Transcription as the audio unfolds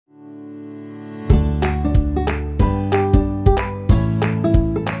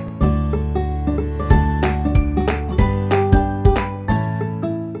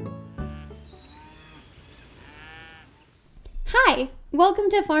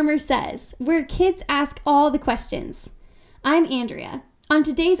Welcome to Farmer Says, where kids ask all the questions. I'm Andrea. On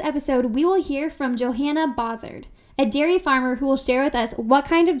today's episode, we will hear from Johanna Bozzard, a dairy farmer who will share with us what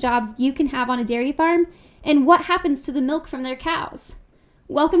kind of jobs you can have on a dairy farm and what happens to the milk from their cows.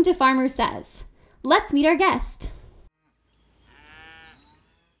 Welcome to Farmer Says. Let's meet our guest.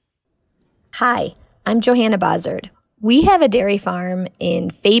 Hi, I'm Johanna Bozzard. We have a dairy farm in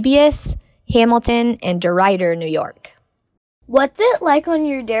Fabius, Hamilton, and DeRuyter, New York. What's it like on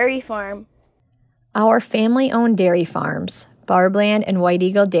your dairy farm? Our family-owned dairy farms, Barbland and White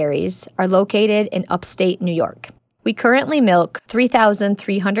Eagle Dairies, are located in upstate New York. We currently milk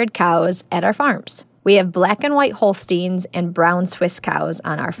 3,300 cows at our farms. We have black and white Holsteins and brown Swiss cows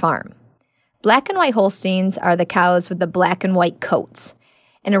on our farm. Black and white Holsteins are the cows with the black and white coats.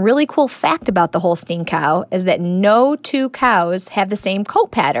 And a really cool fact about the Holstein cow is that no two cows have the same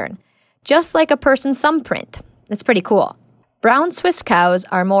coat pattern, just like a person's thumbprint. That's pretty cool. Brown Swiss cows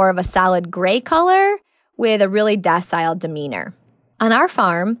are more of a solid gray color with a really docile demeanor. On our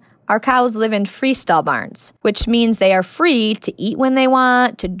farm, our cows live in freestall barns, which means they are free to eat when they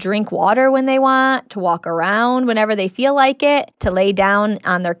want, to drink water when they want, to walk around whenever they feel like it, to lay down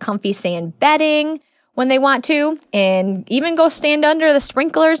on their comfy sand bedding when they want to, and even go stand under the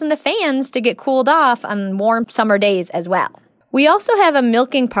sprinklers and the fans to get cooled off on warm summer days as well. We also have a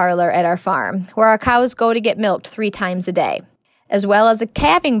milking parlor at our farm where our cows go to get milked 3 times a day, as well as a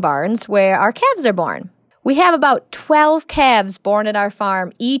calving barns where our calves are born. We have about 12 calves born at our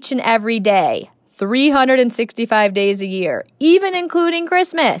farm each and every day, 365 days a year, even including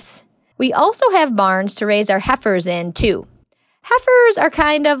Christmas. We also have barns to raise our heifers in, too. Heifers are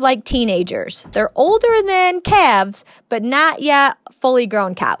kind of like teenagers. They're older than calves, but not yet fully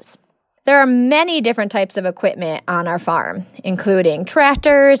grown cows. There are many different types of equipment on our farm, including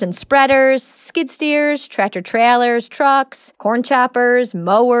tractors and spreaders, skid steers, tractor trailers, trucks, corn choppers,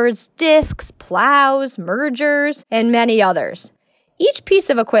 mowers, discs, plows, mergers, and many others. Each piece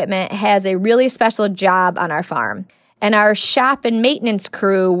of equipment has a really special job on our farm, and our shop and maintenance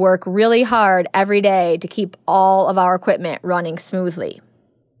crew work really hard every day to keep all of our equipment running smoothly.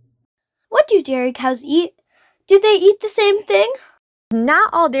 What do dairy cows eat? Do they eat the same thing? Not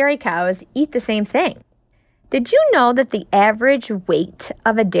all dairy cows eat the same thing. Did you know that the average weight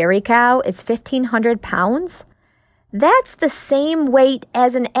of a dairy cow is 1,500 pounds? That's the same weight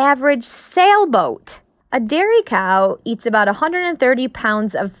as an average sailboat. A dairy cow eats about 130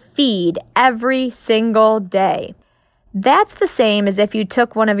 pounds of feed every single day. That's the same as if you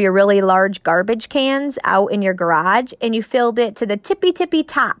took one of your really large garbage cans out in your garage and you filled it to the tippy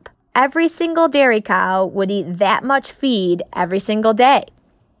top. Every single dairy cow would eat that much feed every single day.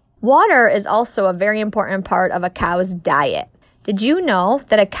 Water is also a very important part of a cow's diet. Did you know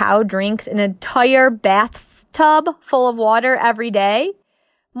that a cow drinks an entire bathtub full of water every day?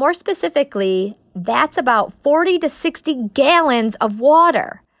 More specifically, that's about 40 to 60 gallons of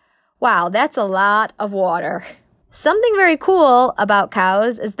water. Wow, that's a lot of water. Something very cool about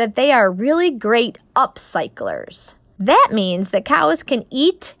cows is that they are really great upcyclers. That means that cows can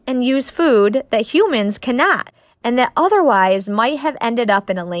eat and use food that humans cannot, and that otherwise might have ended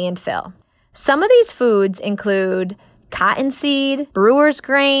up in a landfill. Some of these foods include cottonseed, brewer's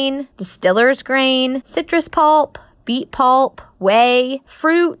grain, distiller's grain, citrus pulp, beet pulp, whey,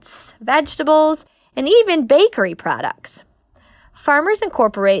 fruits, vegetables, and even bakery products. Farmers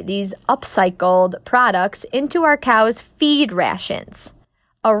incorporate these upcycled products into our cows' feed rations.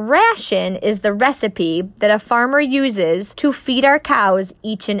 A ration is the recipe that a farmer uses to feed our cows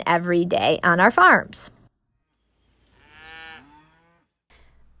each and every day on our farms.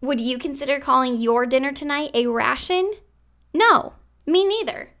 Would you consider calling your dinner tonight a ration? No, me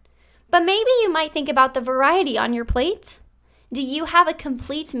neither. But maybe you might think about the variety on your plate. Do you have a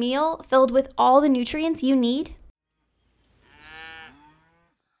complete meal filled with all the nutrients you need?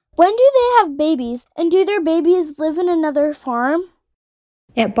 When do they have babies, and do their babies live in another farm?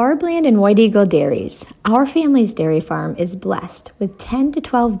 At Barbland and White Eagle Dairies, our family's dairy farm is blessed with 10 to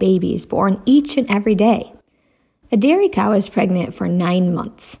 12 babies born each and every day. A dairy cow is pregnant for 9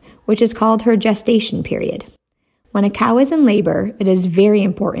 months, which is called her gestation period. When a cow is in labor, it is very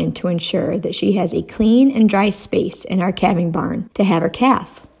important to ensure that she has a clean and dry space in our calving barn to have her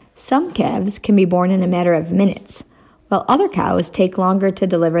calf. Some calves can be born in a matter of minutes, while other cows take longer to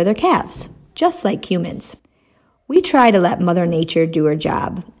deliver their calves, just like humans. We try to let Mother Nature do her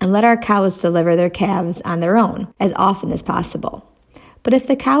job and let our cows deliver their calves on their own as often as possible. But if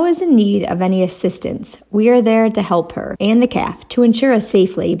the cow is in need of any assistance, we are there to help her and the calf to ensure a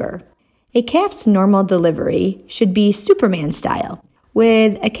safe labor. A calf's normal delivery should be Superman style,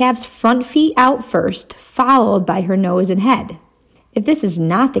 with a calf's front feet out first, followed by her nose and head. If this is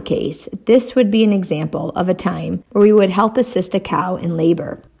not the case, this would be an example of a time where we would help assist a cow in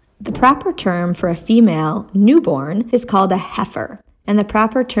labor. The proper term for a female newborn is called a heifer, and the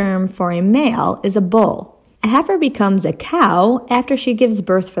proper term for a male is a bull. A heifer becomes a cow after she gives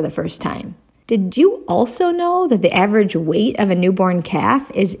birth for the first time. Did you also know that the average weight of a newborn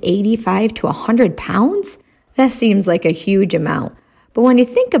calf is 85 to 100 pounds? That seems like a huge amount. But when you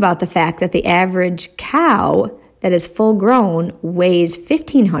think about the fact that the average cow that is full grown weighs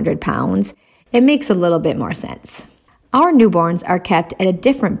 1,500 pounds, it makes a little bit more sense. Our newborns are kept at a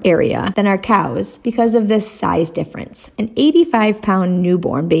different area than our cows because of this size difference. An 85-pound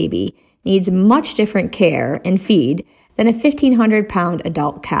newborn baby needs much different care and feed than a 1,500-pound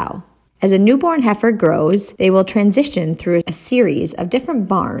adult cow. As a newborn heifer grows, they will transition through a series of different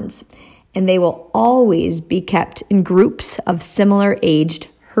barns, and they will always be kept in groups of similar-aged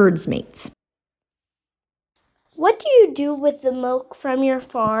herdsmates. What do you do with the milk from your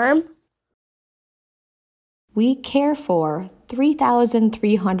farm? We care for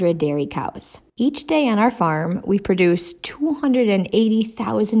 3,300 dairy cows. Each day on our farm, we produce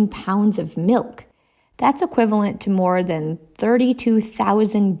 280,000 pounds of milk. That's equivalent to more than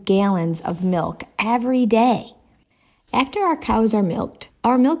 32,000 gallons of milk every day. After our cows are milked,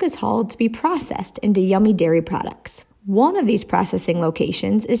 our milk is hauled to be processed into yummy dairy products. One of these processing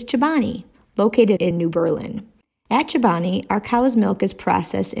locations is Chobani, located in New Berlin. At Chobani, our cow's milk is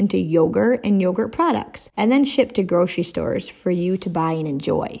processed into yogurt and yogurt products and then shipped to grocery stores for you to buy and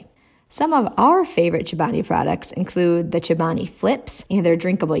enjoy. Some of our favorite Chobani products include the Chobani Flips and their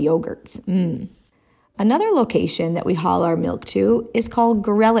drinkable yogurts. Another location that we haul our milk to is called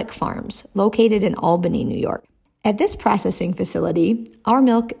Gorelick Farms, located in Albany, New York. At this processing facility, our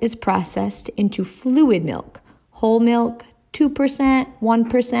milk is processed into fluid milk, whole milk, 2%,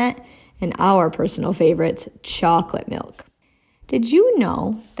 1%, and our personal favorites, chocolate milk. Did you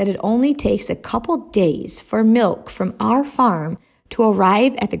know that it only takes a couple days for milk from our farm to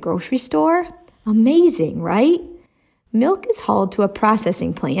arrive at the grocery store? Amazing, right? Milk is hauled to a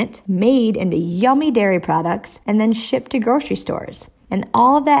processing plant, made into yummy dairy products, and then shipped to grocery stores. And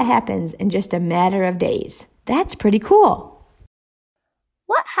all of that happens in just a matter of days. That's pretty cool.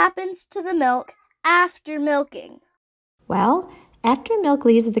 What happens to the milk after milking? Well, after milk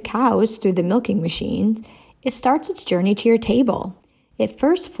leaves the cows through the milking machines, it starts its journey to your table. It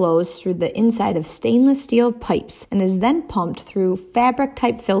first flows through the inside of stainless steel pipes and is then pumped through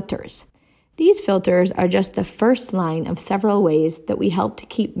fabric-type filters. These filters are just the first line of several ways that we help to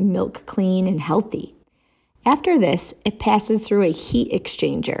keep milk clean and healthy. After this, it passes through a heat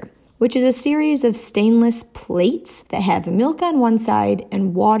exchanger, which is a series of stainless plates that have milk on one side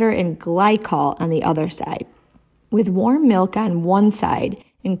and water and glycol on the other side. With warm milk on one side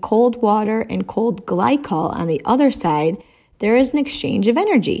and cold water and cold glycol on the other side, there is an exchange of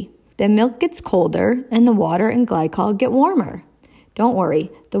energy. The milk gets colder and the water and glycol get warmer. Don't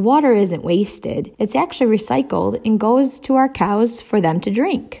worry, the water isn't wasted. It's actually recycled and goes to our cows for them to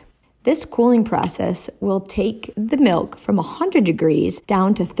drink. This cooling process will take the milk from 100 degrees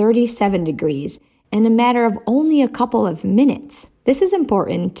down to 37 degrees in a matter of only a couple of minutes. This is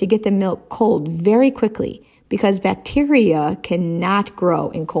important to get the milk cold very quickly because bacteria cannot grow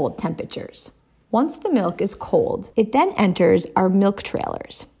in cold temperatures. Once the milk is cold, it then enters our milk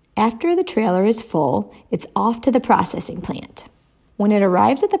trailers. After the trailer is full, it's off to the processing plant. When it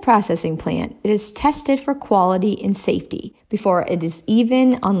arrives at the processing plant, it is tested for quality and safety before it is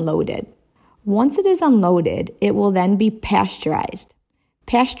even unloaded. Once it is unloaded, it will then be pasteurized.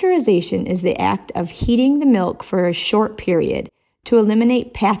 Pasteurization is the act of heating the milk for a short period to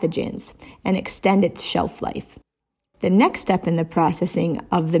eliminate pathogens and extend its shelf life. The next step in the processing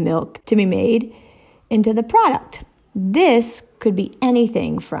of the milk to be made into the product. This could be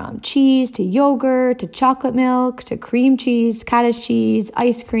anything from cheese to yogurt to chocolate milk to cream cheese, cottage cheese,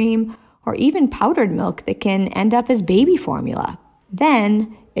 ice cream, or even powdered milk that can end up as baby formula.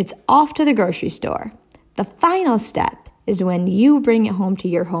 Then it's off to the grocery store. The final step is when you bring it home to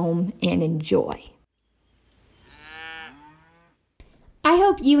your home and enjoy. I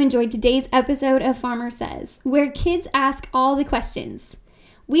hope you enjoyed today's episode of Farmer Says, where kids ask all the questions.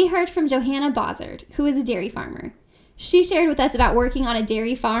 We heard from Johanna Bozzard, who is a dairy farmer. She shared with us about working on a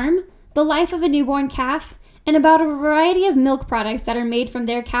dairy farm, the life of a newborn calf, and about a variety of milk products that are made from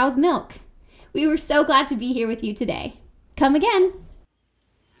their cow's milk. We were so glad to be here with you today. Come again.